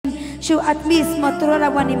Chu at mismo Trora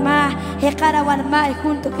Wanima, Hekara Wanma,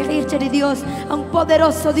 junto que de Dios, a un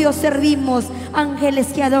poderoso Dios servimos, ángeles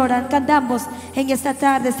que adoran, cantamos en esta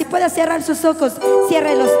tarde. Si puede cerrar sus ojos,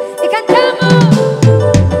 ciérrelos y cantamos.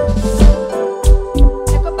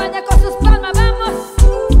 Me acompaña con sus palmas, vamos.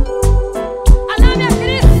 Alabe a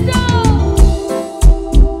Cristo,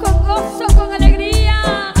 con gozo, con alegría.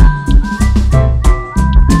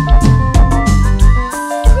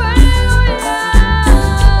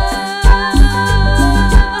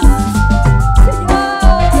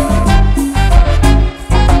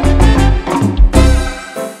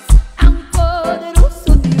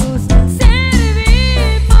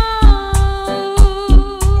 Servimos.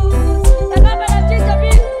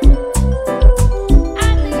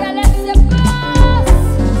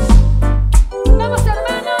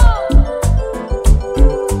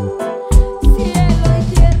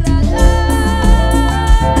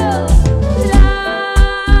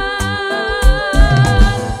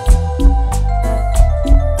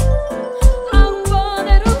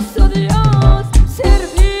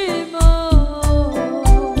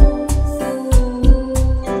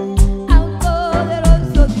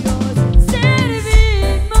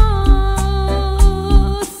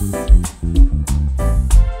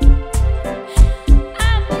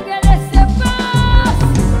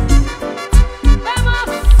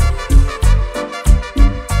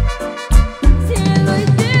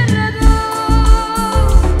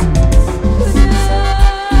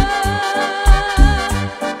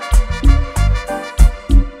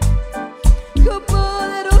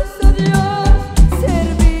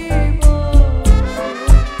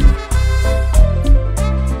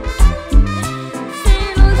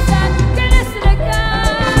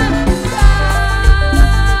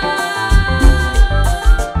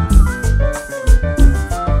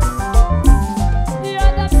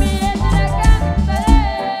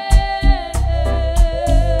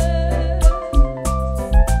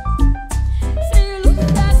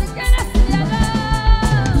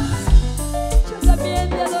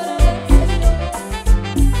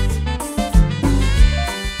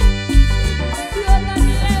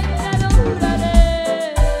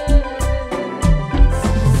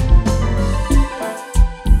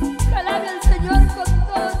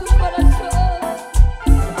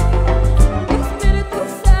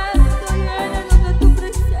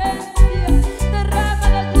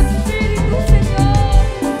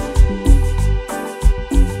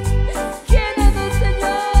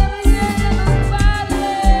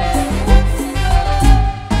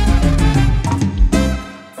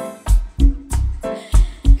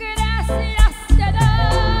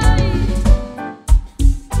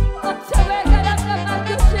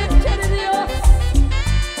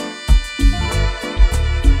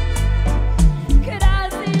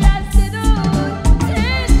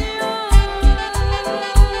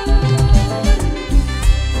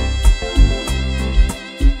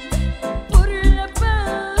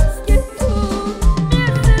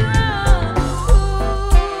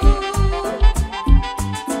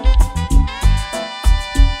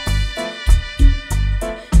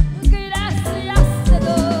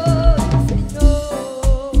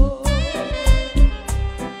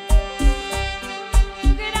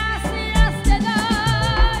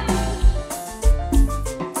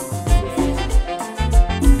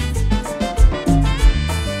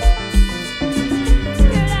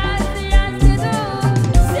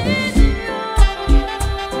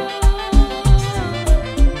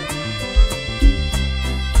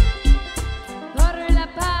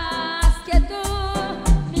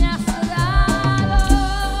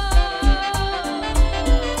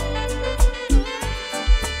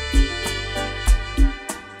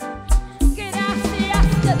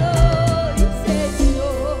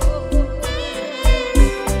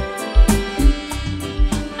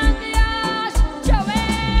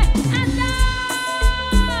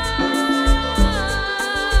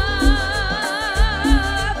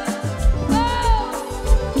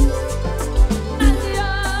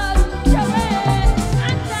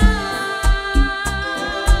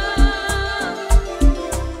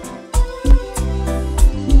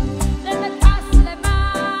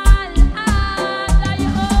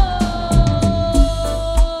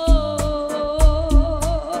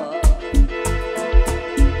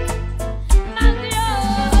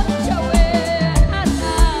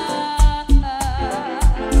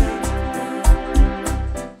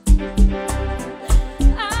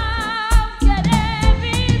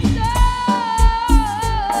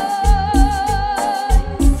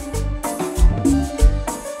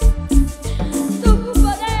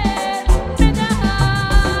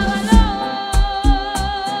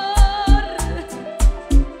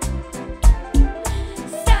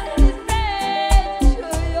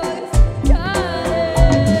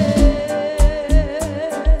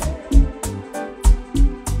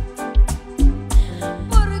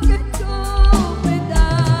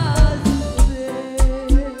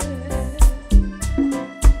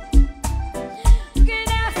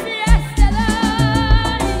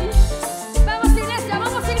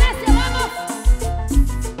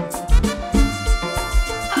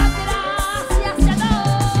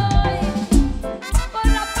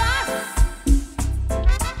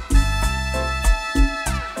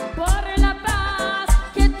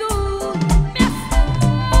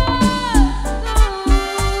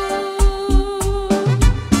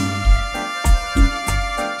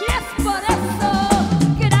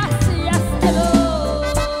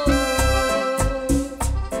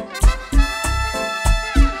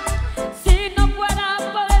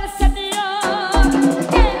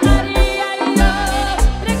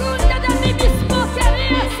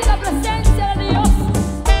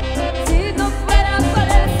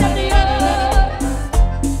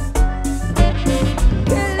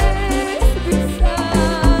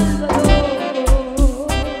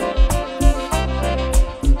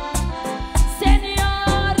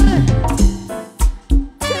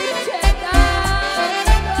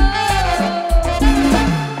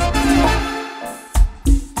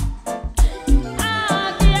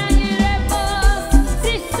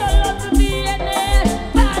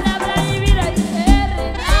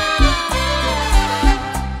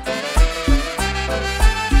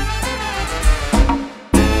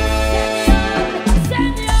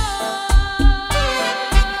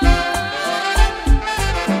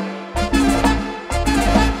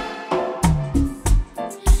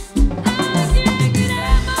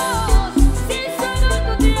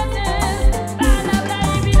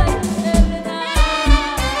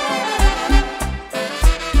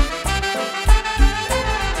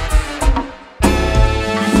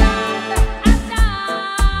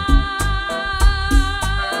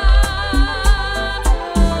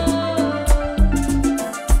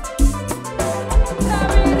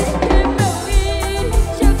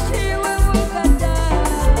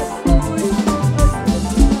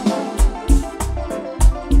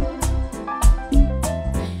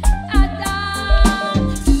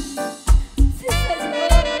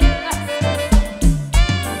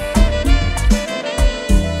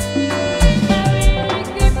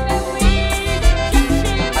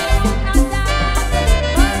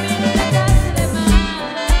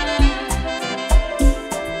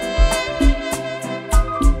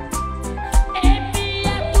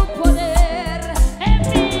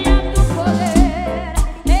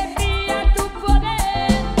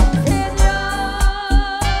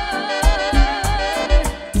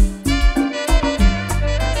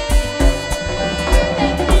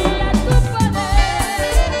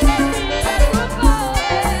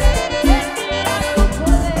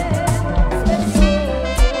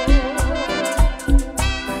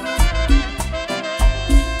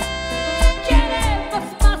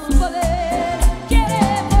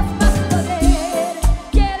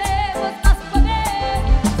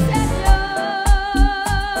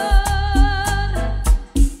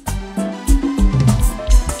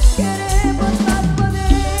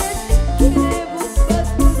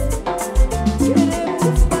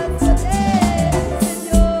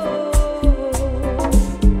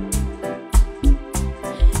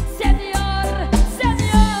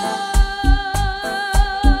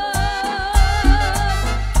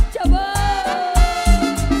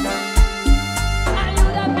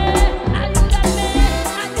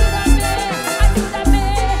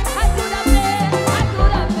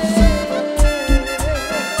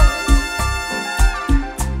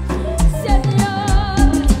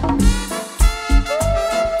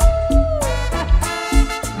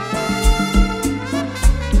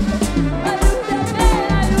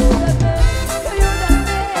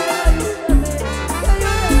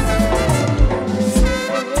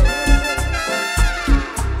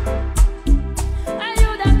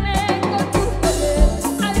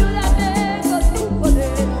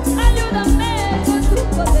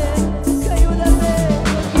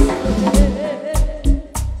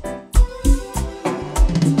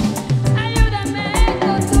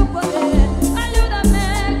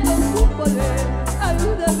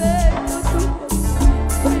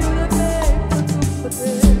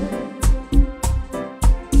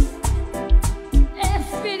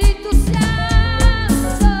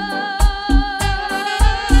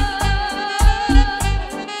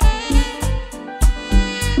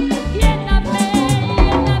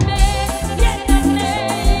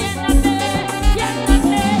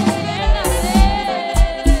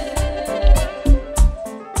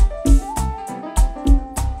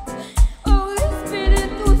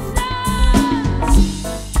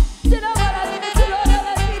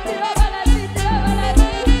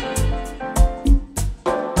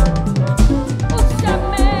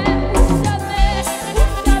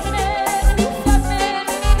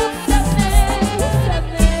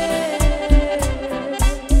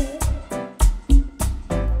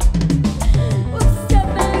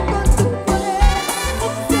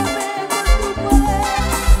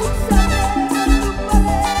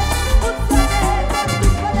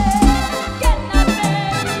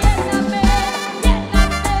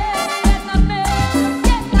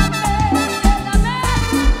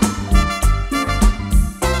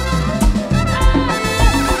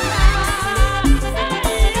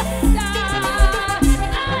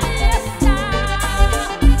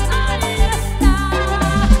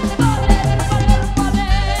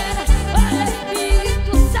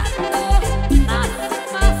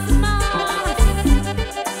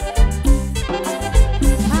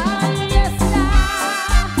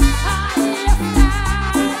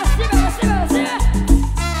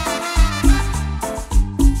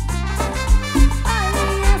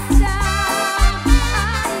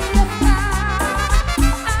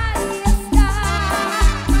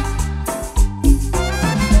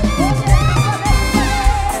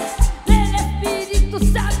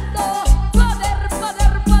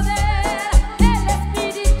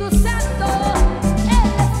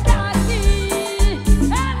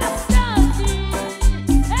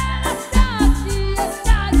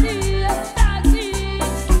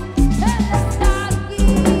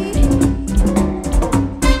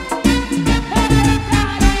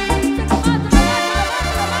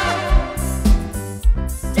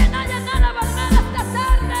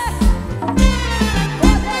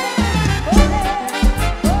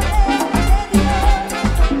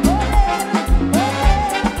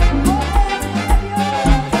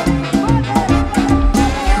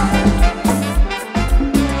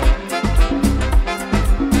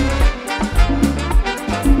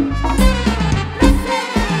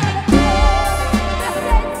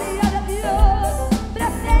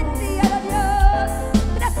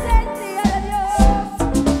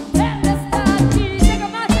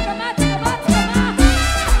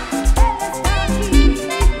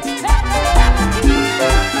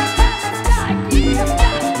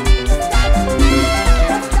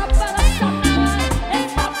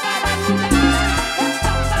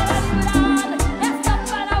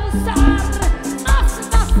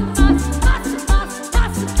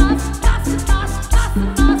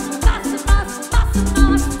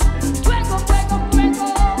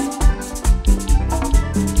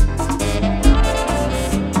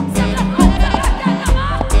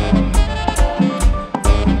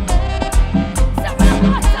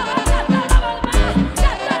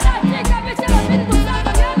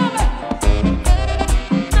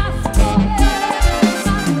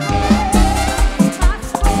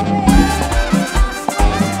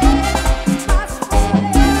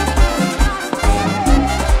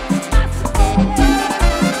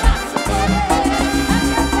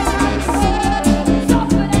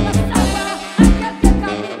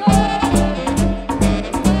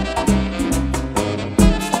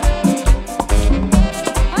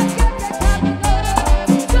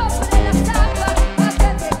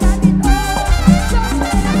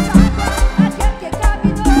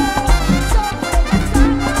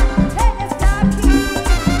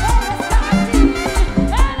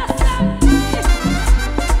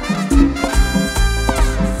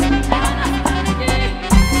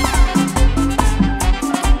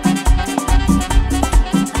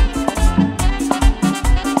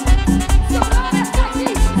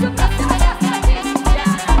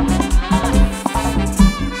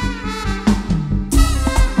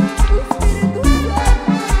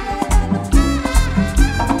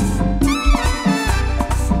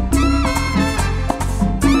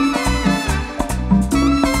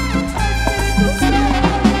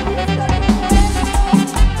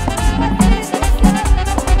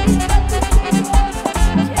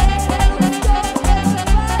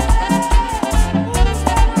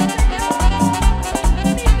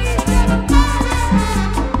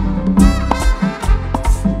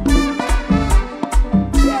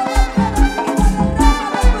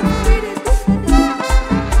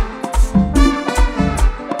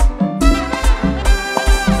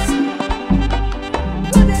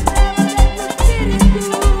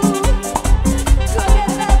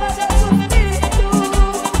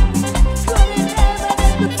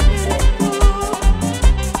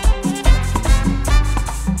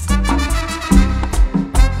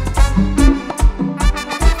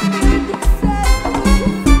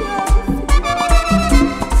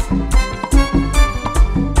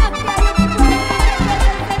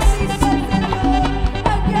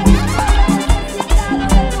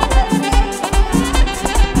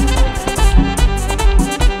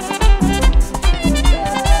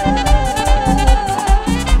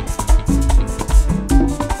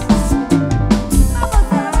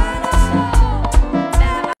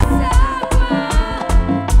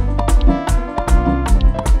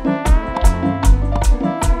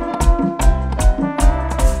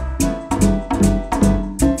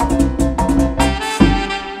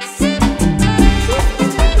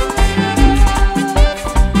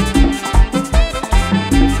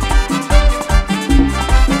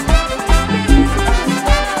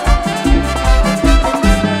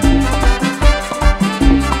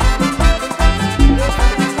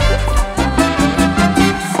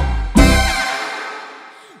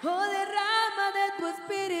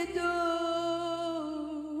 Espíritu.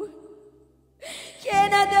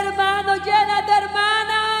 Llena de hermano, llena de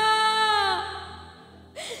hermana.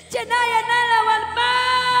 Llena el alma.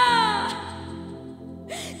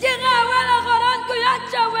 Llega a Corón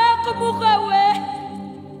cuyacha we como we.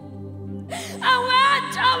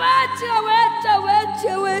 Awecha.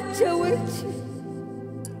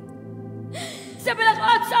 Se me la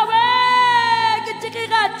cosa we que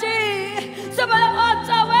chiquigachi. Se me la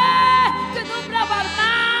cosa we que nombra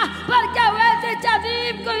barna. Porque we te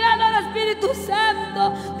chadim cuyano el Espíritu Santo.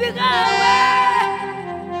 Diga we.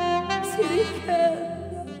 Si dije.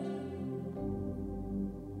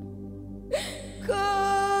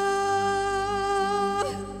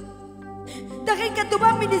 Dejen que tú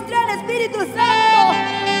vas a ministrar al Espíritu Santo.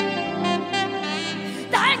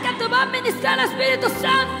 Dejen que tú vas a ministrar al Espíritu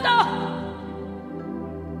Santo.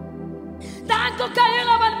 Dejen que caiga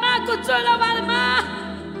la alma, consuela la alma.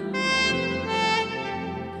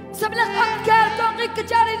 Sabla akar con que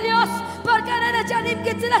jari Dios, porque ana janim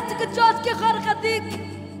que te las que Dios que kharqatik.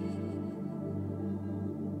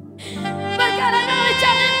 Porque ana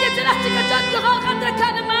janim que te las que Dios que kharqatik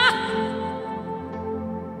kanma.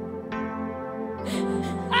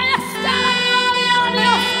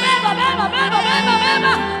 Dios,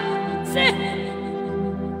 beba. Sí.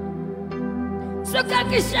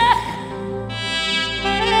 Sukakisha.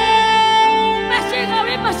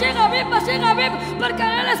 Mashiach, porque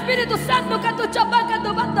el Espíritu Santo que tu chapa, que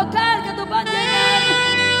tu va a tocar, que tu va a llenar.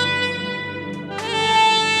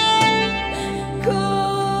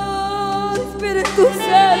 Con Espíritu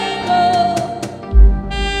Santo.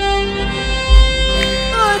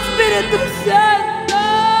 Oh, Espíritu Santo.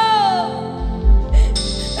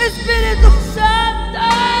 Espíritu Santo,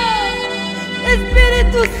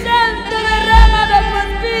 Espíritu Santo, derrama de tu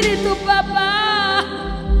Espíritu, papá.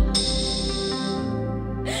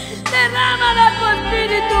 Derrama de tu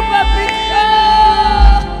Espíritu, papito.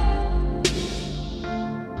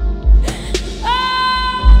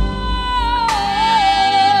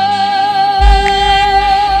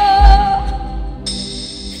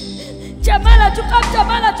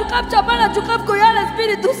 Chamala, chukap, cuya el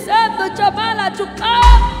Espíritu Santo, chamala,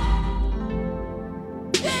 chukap.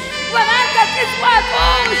 Guaranga,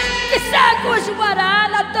 que sacos,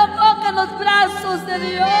 guarala, toca en los brazos de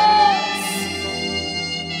Dios.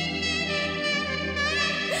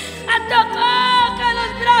 Toca en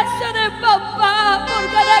los brazos de papá,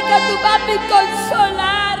 porque que tú vas a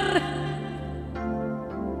consolar.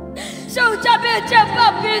 Soy chapeche,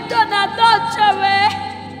 papito, na noche, ve.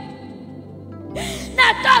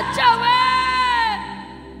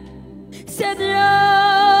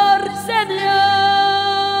 Señor,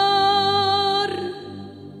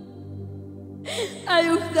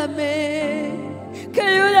 ayúdame,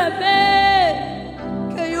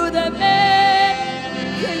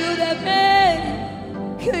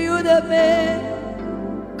 ayúdame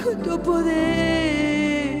con tu poder.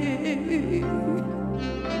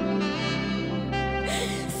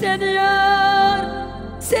 Señor.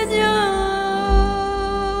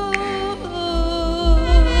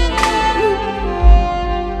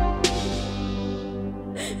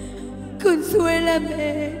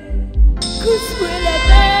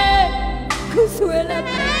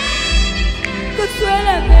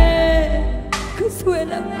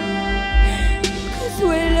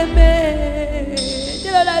 Consuélame.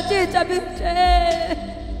 Dile la chicha, mi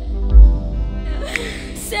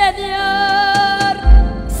Señor.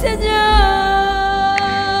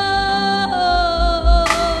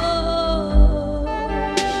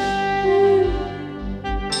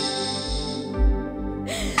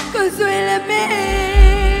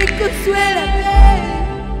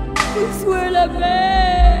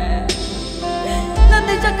 Consuélame.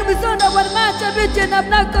 Donde ya que me son aguarmacha, me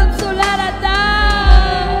llenan a consolar a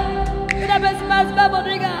dar. Una vez más, vamos,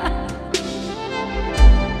 diga.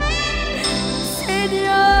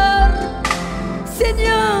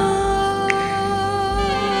 Señor.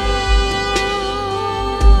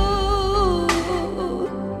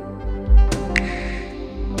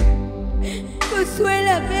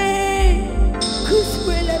 Consuélame.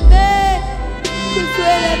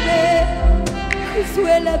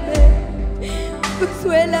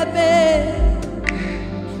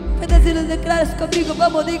 Puedes si los declaras conmigo,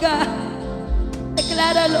 vamos, diga.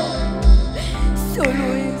 Decláralo.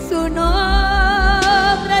 Solo en su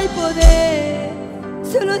nombre hay poder.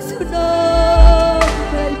 Solo en su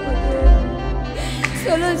nombre hay poder.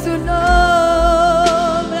 Solo en su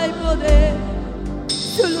nombre hay poder.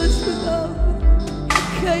 Solo en su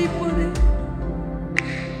nombre hay poder.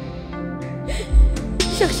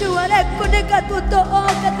 Shakshwarek koneka tuto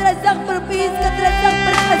katrazak perpis katrazak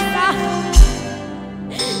perkasa.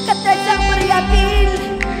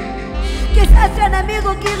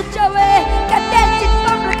 enemigo Kirchave, que te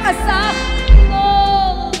chitón casar.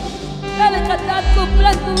 No, dale cantar,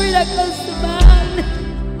 comprar tu vida con su mano.